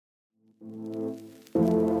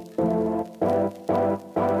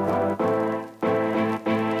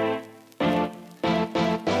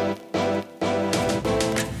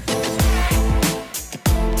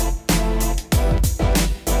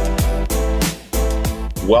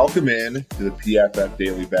Welcome in to the PFF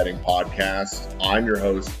Daily Betting Podcast. I'm your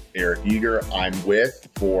host, Eric Eager. I'm with,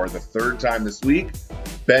 for the third time this week,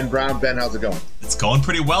 Ben Brown. Ben, how's it going? It's going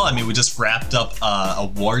pretty well. I mean, we just wrapped up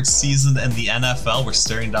awards season in the NFL. We're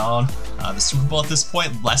staring down the Super Bowl at this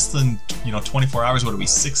point. Less than 24 hours. What are we,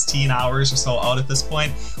 16 hours or so out at this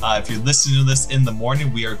point? If you're listening to this in the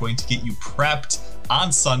morning, we are going to get you prepped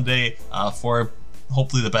on Sunday for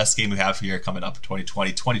hopefully the best game we have here coming up,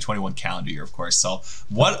 2021 calendar year, of course. So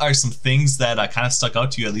what are some things that kind of stuck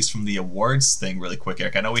out to you, at least from the awards thing, really quick,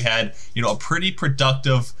 Eric? I know we had, a pretty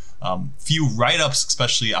productive few write-ups,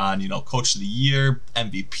 especially on, Coach of the Year,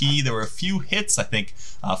 MVP. There were a few hits, I think,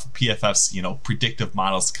 for PFF's, predictive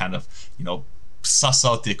models kind of, suss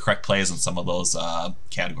out the correct plays in some of those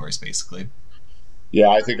categories, basically. Yeah,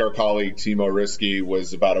 I think our colleague Timo Risky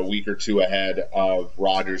was about a week or two ahead of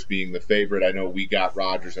Rodgers being the favorite. I know we got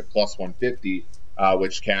Rodgers at plus 150,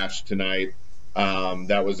 which cashed tonight.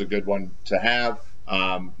 That was a good one to have.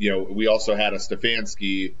 We also had a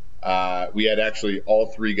Stefanski. We had actually all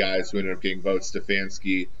three guys who ended up getting votes: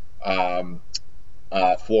 Stefanski,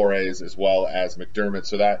 Flores, as well as McDermott.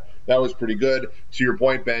 So that was pretty good. To your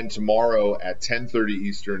point, Ben, tomorrow at 10:30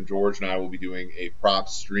 Eastern, George and I will be doing a prop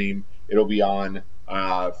stream. It'll be on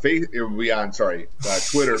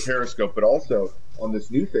Twitter, Periscope, but also on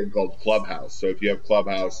this new thing called Clubhouse. So if you have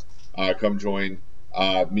Clubhouse, come join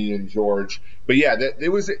me and George. But yeah, it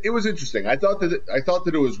was interesting. I thought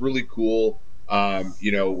that it was really cool.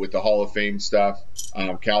 With the Hall of Fame stuff,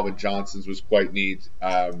 Calvin Johnson's was quite neat.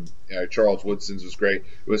 Charles Woodson's was great.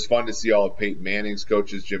 It was fun to see all of Peyton Manning's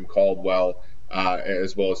coaches, Jim Caldwell,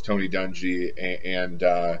 as well as Tony Dungy and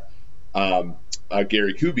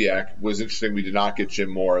Gary Kubiak. Was interesting. We did not get Jim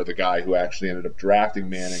Moore, the guy who actually ended up drafting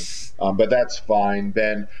Manning, but that's fine.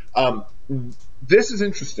 Ben, this is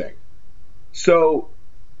interesting. So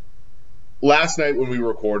last night when we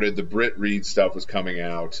recorded, the Britt Reed stuff was coming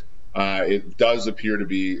out. It does appear to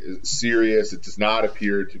be serious. It does not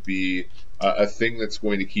appear to be a thing that's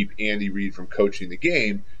going to keep Andy Reid from coaching the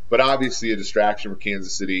game, but obviously a distraction for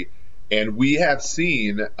Kansas City. And we have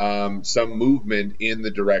seen some movement in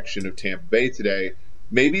the direction of Tampa Bay today.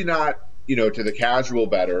 Maybe not, to the casual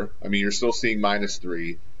bettor. I mean, you're still seeing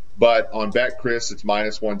 -3, but on BetCris, it's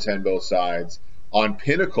 -110 both sides. On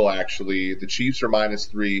Pinnacle, actually, the Chiefs are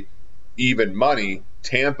 -3 even money.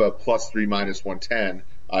 Tampa +3 -110.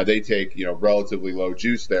 They take, relatively low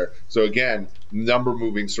juice there. So again, number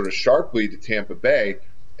moving sort of sharply to Tampa Bay,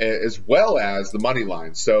 as well as the money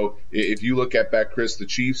line. So if you look at BetCris, the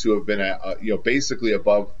Chiefs, who have been basically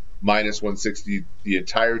above -160 the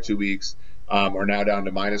entire 2 weeks, are now down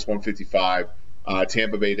to -155.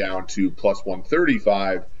 Tampa Bay down to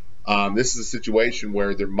 +135. This is a situation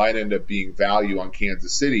where there might end up being value on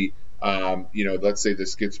Kansas City. Let's say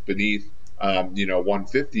this gets beneath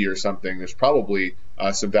 150 or something. There's probably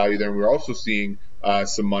some value there. And we're also seeing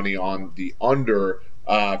some money on the under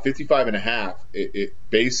 55.5. It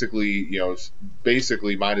basically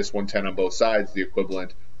 -110 on both sides, the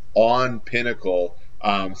equivalent on Pinnacle.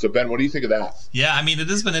 So Ben, what do you think of that? Yeah, I mean, it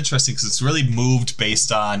has been interesting because it's really moved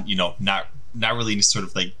based on not really any sort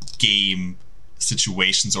of like game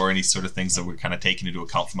situations or any sort of things that we're kind of taking into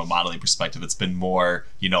account from a modeling perspective. It's been more,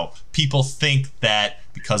 people think that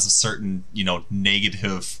because of certain,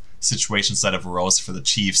 negative situations that have arose for the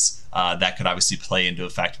Chiefs, that could obviously play into the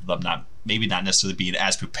fact of them maybe not necessarily being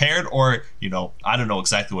as prepared, or, I don't know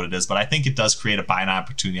exactly what it is, but I think it does create a buying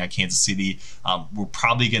opportunity on Kansas City. We're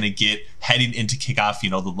probably going to get, heading into kickoff,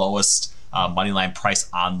 the lowest moneyline price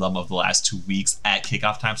on them of the last 2 weeks at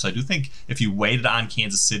kickoff time. So I do think if you waited on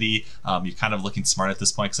Kansas City, you're kind of looking smart at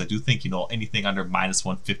this point, because I do think, anything under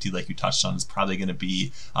 -150, like you touched on, is probably going to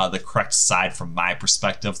be the correct side from my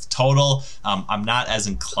perspective. The total, I'm not as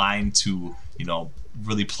inclined to,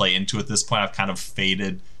 really play into at this point. I've kind of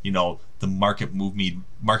faded, the market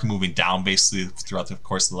moving down basically throughout the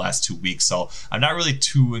course of the last 2 weeks. So I'm not really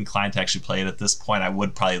too inclined to actually play it at this point. I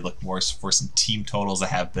would probably look more for some team totals. I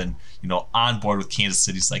have been, on board with Kansas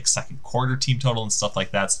City's like second quarter team total and stuff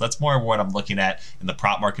like that. So that's more of what I'm looking at in the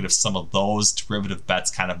prop market. If some of those derivative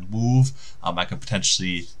bets kind of move, I could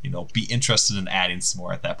potentially, be interested in adding some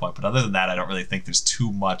more at that point. But other than that, I don't really think there's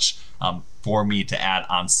too much for me to add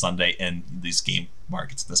on Sunday in these game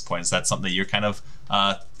markets at this point. Is that something that you're kind of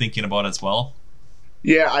thinking about as well?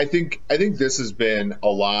 Yeah, I think this has been a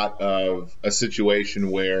lot of a situation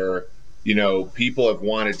where, people have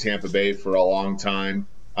wanted Tampa Bay for a long time.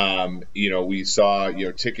 We saw,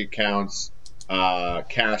 ticket counts,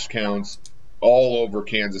 cash counts all over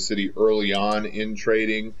Kansas City early on in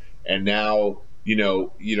trading. And now,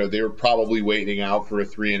 they were probably waiting out for a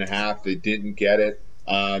 3.5. They didn't get it.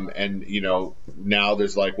 And, now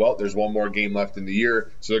there's there's one more game left in the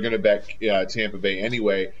year, so they're going to bet Tampa Bay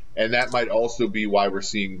anyway. And that might also be why we're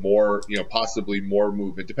seeing more, possibly more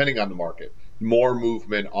movement, depending on the market, more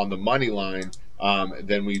movement on the money line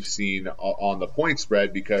than we've seen on the point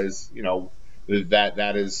spread, because,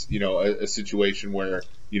 that is, a situation where,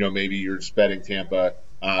 maybe you're just betting Tampa,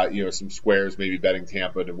 some squares, maybe betting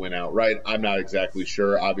Tampa to win outright. I'm not exactly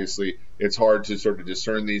sure. Obviously, it's hard to sort of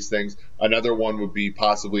discern these things. Another one would be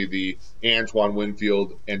possibly the Antoine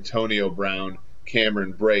Winfield, Antonio Brown,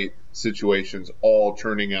 Cameron Brate situations, all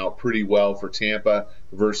turning out pretty well for Tampa,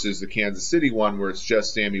 versus the Kansas City one where it's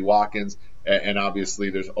just Sammy Watkins. And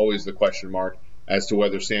obviously, there's always the question mark as to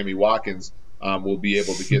whether Sammy Watkins will be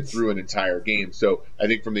able to get through an entire game. So I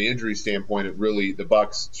think from the injury standpoint, the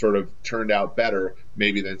Bucks sort of turned out better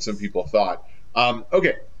maybe than some people thought.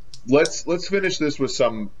 Okay, let's finish this with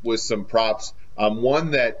some props.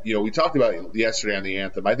 One that we talked about yesterday on the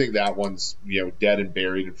Anthem. I think that one's dead and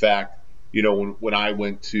buried. In fact, when I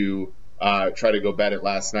went to try to go bet it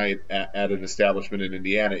last night at an establishment in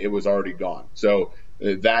Indiana, it was already gone. So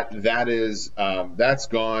that's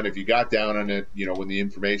gone. If you got down on it, when the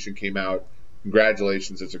information came out,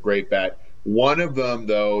 congratulations, it's a great bet. One of them,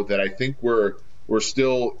 though, that I think we're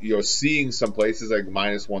still seeing some places like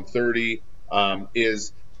minus 130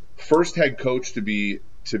 is first head coach to be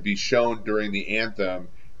shown during the Anthem.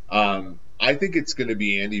 I think it's going to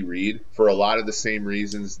be Andy Reid, for a lot of the same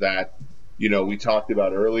reasons that we talked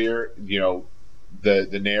about earlier.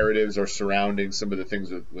 The narratives are surrounding some of the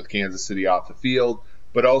things with Kansas City off the field,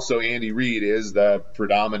 but also Andy Reid is the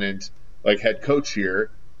predominant head coach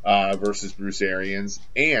here versus Bruce Arians,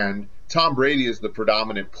 and Tom Brady is the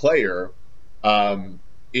predominant player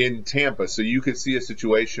in Tampa. So you could see a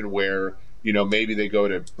situation where maybe they go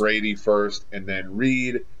to Brady first and then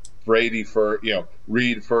Reid, Reid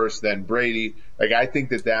first then Brady. I think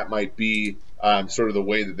that might be sort of the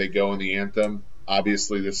way that they go in the Anthem.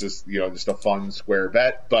 Obviously, this is just a fun square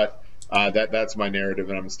bet, but that's my narrative,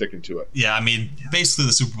 and I'm sticking to it. Yeah, I mean, basically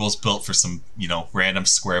the Super Bowl's built for some random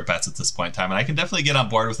square bets at this point in time, and I can definitely get on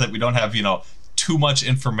board with it. We don't have too much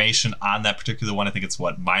information on that particular one. I think it's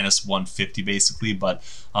minus 150 basically, but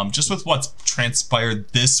just with what's transpired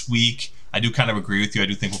this week, I do kind of agree with you. I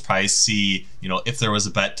do think we'll probably see, if there was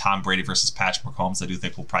a bet Tom Brady versus Patrick Mahomes, I do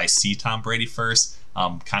think we'll probably see Tom Brady first.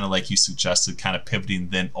 Kind of like you suggested, kind of pivoting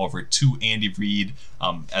then over to Andy Reid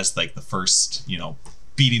as the first,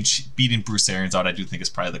 beating Bruce Arians out. I do think is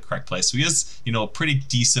probably the correct play. So he is, a pretty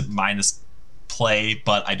decent minus play,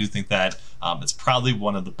 but I do think that it's probably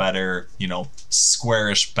one of the better,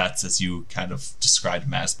 squarish bets as you kind of described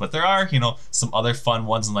him as. But there are, some other fun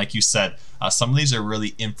ones, and like you said, some of these are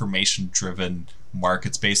really information-driven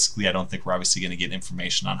markets. Basically, I don't think we're obviously going to get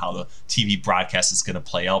information on how the TV broadcast is going to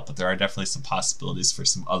play out, but there are definitely some possibilities for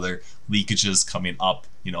some other leakages coming up,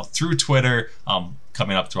 through Twitter,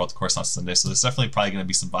 coming up throughout the course on Sunday. So there's definitely probably going to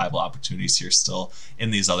be some viable opportunities here still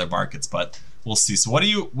in these other markets, but we'll see. So what are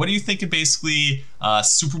you thinking basically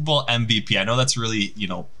Super Bowl MVP? I know that's really,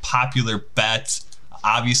 popular bet.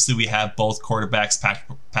 Obviously, we have both quarterbacks,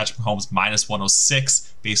 Patrick Mahomes minus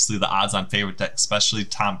 106, basically the odds-on favorite, especially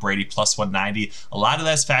Tom Brady plus 190. A lot of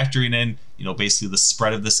that's factoring in, basically the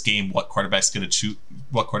spread of this game, what quarterback's going to choose,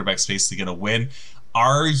 what quarterback's basically going to win.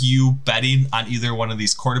 Are you betting on either one of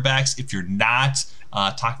these quarterbacks? If you're not,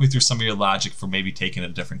 talk me through some of your logic for maybe taking a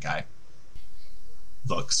different guy.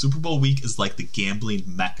 Look, Super Bowl week is like the gambling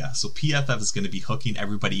mecca. So PFF is going to be hooking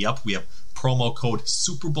everybody up. We have promo code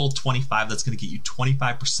SuperBowl25 that's going to get you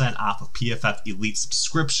 25% off of PFF Elite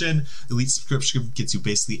subscription. Elite subscription gets you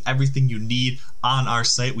basically everything you need on our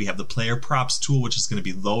site. We have the player props tool, which is going to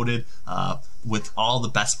be loaded with all the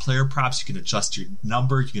best player props. You can adjust your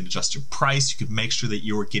number, you can adjust your price, you can make sure that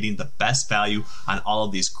you're getting the best value on all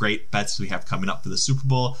of these great bets we have coming up for the Super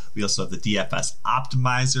Bowl. We also have the DFS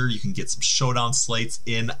optimizer. You can get some showdown slates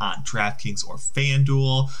in on DraftKings or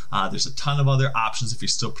FanDuel. There's a ton of other options if you're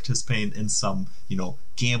still participating in some,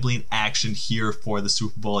 gambling action here for the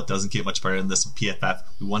Super Bowl. It doesn't get much better than this with PFF.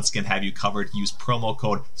 We once again have you covered. Use promo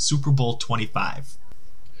code SuperBowl25.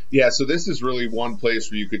 Yeah, so this is really one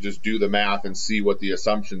place where you could just do the math and see what the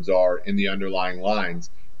assumptions are in the underlying lines.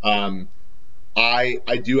 I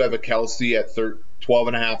do have a Kelsey at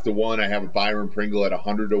 12.5 to 1. I have a Byron Pringle at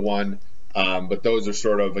 100 to 1. But those are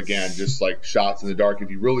sort of, again, just like shots in the dark.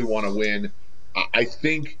 If you really want to win, I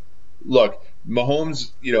think, look,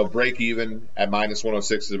 Mahomes, break even at minus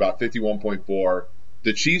 106 is about 51.4.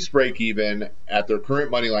 The Chiefs break even at their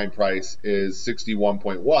current money line price is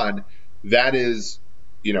 61.1. That is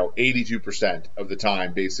 82% of the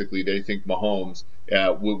time, basically, they think Mahomes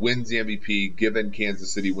wins the MVP, given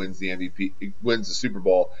Kansas City wins the MVP, wins the Super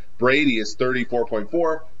Bowl. Brady is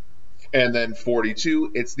 34.4, and then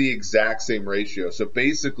 42. It's the exact same ratio. So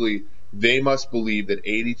basically, they must believe that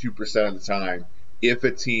 82% of the time, if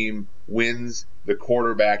a team wins, the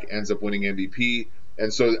quarterback ends up winning MVP.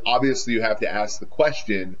 And so obviously you have to ask the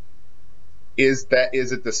question, is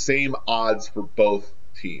it the same odds for both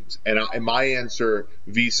teams? And my answer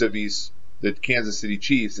vis-a-vis the Kansas City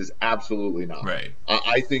Chiefs is absolutely not. Right.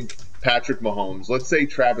 I think Patrick Mahomes, let's say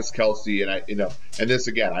Travis Kelce, and this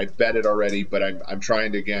again, I bet it already, but I'm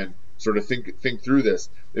trying to again sort of think through this.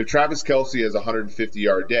 If Travis Kelce has a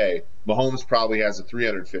 150-yard day, Mahomes probably has a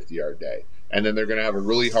 350-yard day. And then they're going to have a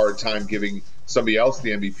really hard time giving somebody else the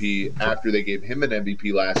MVP after they gave him an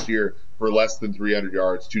MVP last year for less than 300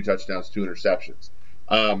 yards, 2 touchdowns, 2 interceptions.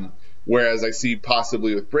 Whereas I see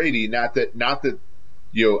possibly with Brady, not that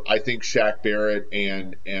I think Shaq Barrett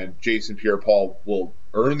and Jason Pierre-Paul will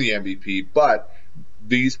earn the MVP, but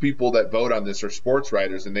these people that vote on this are sports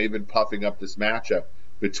writers, and they've been puffing up this matchup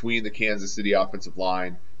between the Kansas City offensive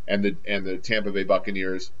line and the Tampa Bay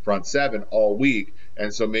Buccaneers front seven all week.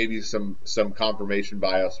 And so maybe some confirmation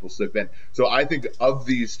bias will slip in. So I think of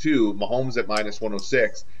these two, Mahomes at minus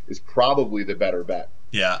 106 is probably the better bet.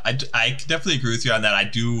 Yeah, I definitely agree with you on that.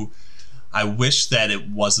 I wish that it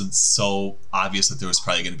wasn't so obvious that there was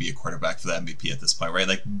probably going to be a quarterback for the MVP at this point, right?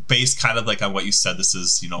 Like, based kind of like on what you said, this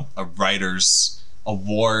is, a writer's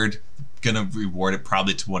award, going to reward it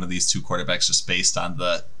probably to one of these two quarterbacks just based on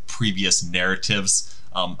the previous narratives.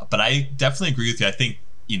 But I definitely agree with you. I think,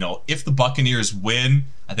 if the Buccaneers win,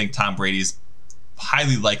 I think Tom Brady's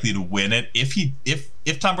highly likely to win it.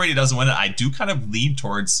 If Tom Brady doesn't win it, I do kind of lean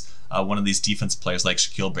towards one of these defense players like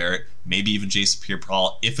Shaquille Barrett, maybe even Jason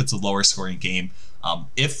Pierre-Paul, if it's a lower scoring game.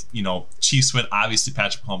 If Chiefs win, obviously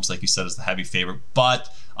Patrick Mahomes, like you said, is the heavy favorite. But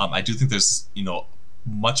I do think there's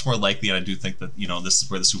much more likely, and I do think that this is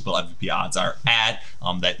where the Super Bowl MVP odds are at.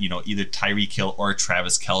 That either Tyreek Hill or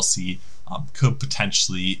Travis Kelce could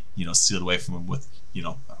potentially steal it away from him with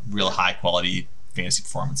real high quality fantasy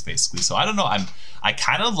performance, basically. So I don't know. I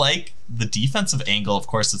kind of like the defensive angle. Of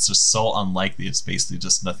course, it's just so unlikely. It's basically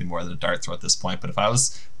just nothing more than a dart throw at this point. But if I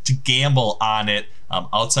was to gamble on it,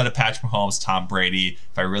 outside of Patrick Mahomes, Tom Brady,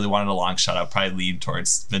 if I really wanted a long shot, I'd probably lean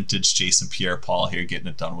towards vintage Jason Pierre-Paul here, getting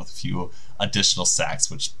it done with a few additional sacks,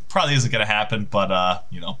 which probably isn't going to happen, but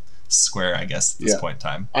square, I guess, at this point in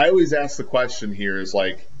time. I always ask the question here is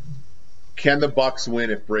like, can the Bucs win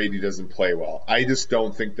if Brady doesn't play well? I just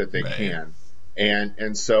don't think that they can.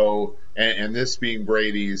 And so this being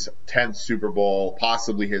Brady's 10th Super Bowl,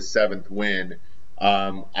 possibly his 7th win,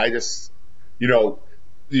 I just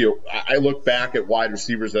I look back at wide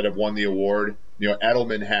receivers that have won the award.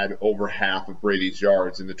 Edelman had over half of Brady's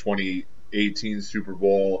yards in the 2018 Super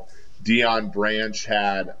Bowl. Deion Branch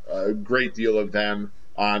had a great deal of them.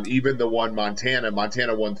 Even the one Montana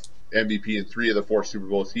won MVP in 3 of the 4 Super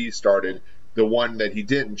Bowls he started. The one that he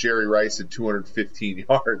didn't, Jerry Rice had 215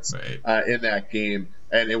 yards in that game,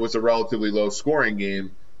 and it was a relatively low-scoring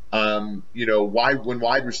game. When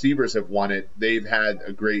wide receivers have won it, they've had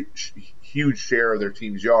a huge share of their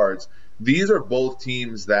team's yards. These are both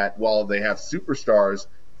teams that, while they have superstars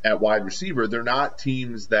at wide receiver, they're not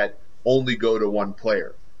teams that only go to one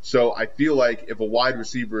player. So I feel like if a wide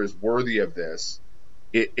receiver is worthy of this,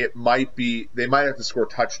 it might be, they might have to score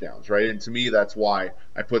touchdowns, right? And to me, that's why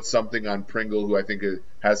I put something on Pringle, who I think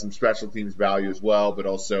has some special teams value as well, but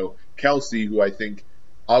also Kelce, who I think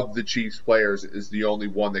of the Chiefs players is the only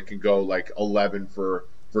one that can go like 11 for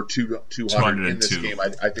 200 in this game.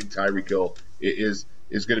 I think Tyreek Hill is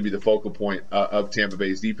going to be the focal point of Tampa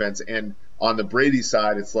Bay's defense. And on the Brady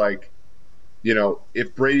side, it's like,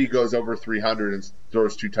 if Brady goes over 300 and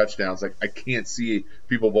throws 2 touchdowns, like I can't see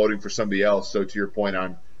people voting for somebody else. So to your point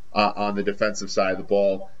on the defensive side of the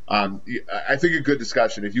ball, I think a good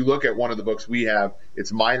discussion. If you look at one of the books we have,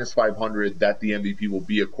 it's minus 500 that the MVP will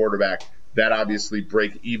be a quarterback. That obviously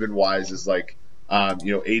break even wise is like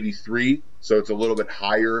 83, so it's a little bit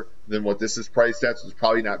higher than what this is priced at. So it's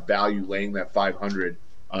probably not value laying that 500,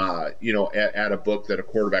 at a book that a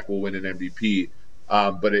quarterback will win an MVP.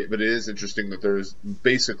 But it is interesting that there's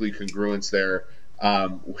basically congruence there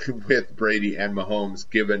with Brady and Mahomes,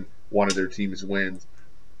 given one of their team's wins.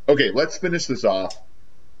 Okay, let's finish this off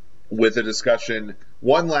with a discussion.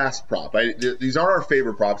 One last prop. These aren't our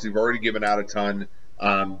favorite props. We've already given out a ton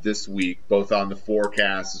this week, both on the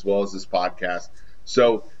forecast as well as this podcast.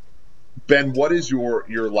 So, Ben, what is your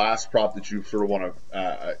last prop that you sort of want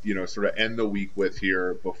to sort of end the week with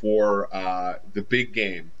here before the big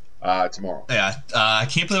game tomorrow. Yeah, I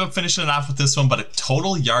can't believe I'm finishing it off with this one, but a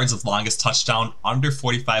total yards of longest touchdown under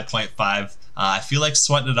 45.5. I feel like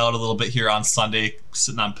sweating it out a little bit here on Sunday,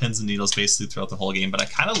 sitting on pins and needles basically throughout the whole game. But I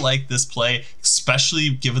kind of like this play, especially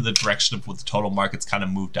given the direction of what the total market's kind of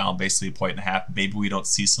moved down, basically a 1.5. Maybe we don't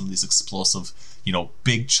see some of these explosive,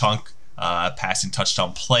 big chunk passing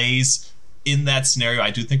touchdown plays. In that scenario,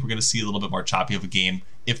 I do think we're going to see a little bit more choppy of a game.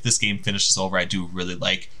 If this game finishes over, I do really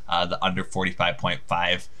like the under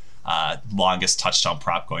 45.5 longest touchdown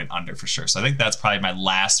prop going under for sure. So I think that's probably my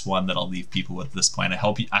last one that I'll leave people with at this point. I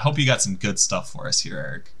hope you got some good stuff for us here,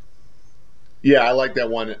 Eric. Yeah, I like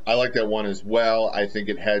that one. I like that one as well. I think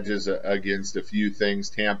it hedges against a few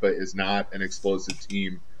things. Tampa is not an explosive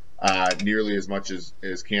team nearly as much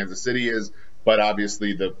as Kansas City is, but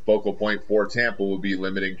obviously the focal point for Tampa will be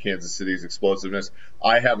limiting Kansas City's explosiveness.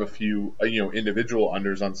 I have a few individual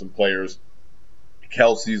unders on some players.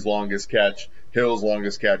 Kelsey's longest catch, Hill's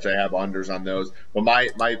longest catch, I have unders on those. But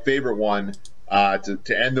my favorite one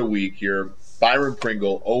to end the week here, Byron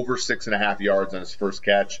Pringle over 6.5 yards on his first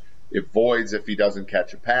catch. It voids if he doesn't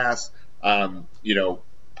catch a pass. Who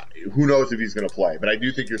knows if he's going to play. But I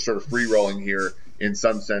do think you're sort of free rolling here in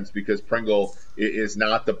some sense because Pringle is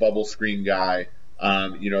not the bubble screen guy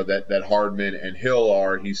that Hardman and Hill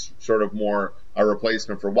are. He's sort of more a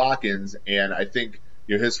replacement for Watkins, and I think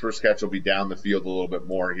his first catch will be down the field a little bit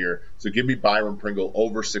more here. So give me Byron Pringle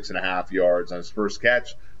over 6.5 yards on his first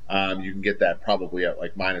catch. You can get that probably at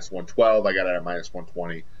like minus 112. I got it at minus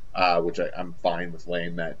 120, which I'm fine with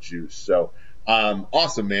laying that juice. So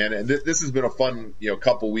awesome, man. And this has been a fun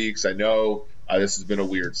couple weeks. I know this has been a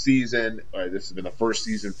weird season. This has been the first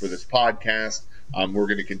season for this podcast. We're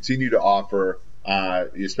going to continue to offer,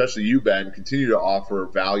 especially you, Ben, continue to offer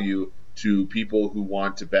value to people who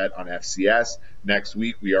want to bet on FCS. Next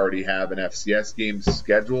week, we already have an FCS game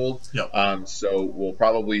scheduled. Yep. So we'll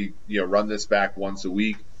probably run this back once a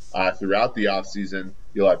week throughout the offseason.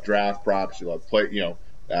 You'll have draft props. You'll have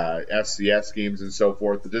FCS games and so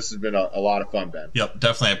forth. But this has been a lot of fun, Ben. Yep,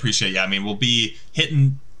 definitely. I appreciate it. Yeah, I mean, we'll be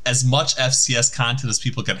hitting as much FCS content as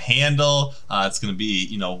people can handle. It's going to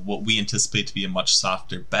be, what we anticipate to be a much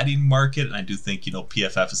softer betting market. And I do think,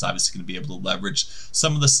 PFF is obviously going to be able to leverage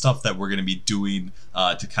some of the stuff that we're going to be doing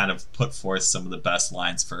to kind of put forth some of the best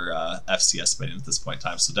lines for FCS betting at this point in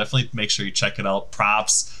time. So definitely make sure you check it out.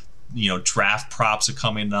 Props, draft props are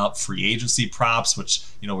coming up, free agency props, which,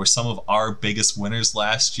 were some of our biggest winners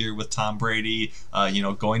last year with Tom Brady,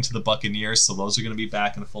 going to the Buccaneers. So those are going to be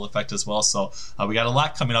back in full effect as well. So we got a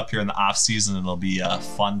lot coming up here in the off season, and it'll be a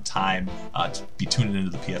fun time to be tuning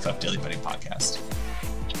into the PFF Daily Betting Podcast.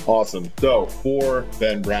 Awesome. So for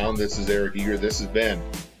Ben Brown, this is Eric Eager. This has been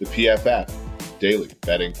the PFF Daily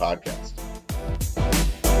Betting Podcast.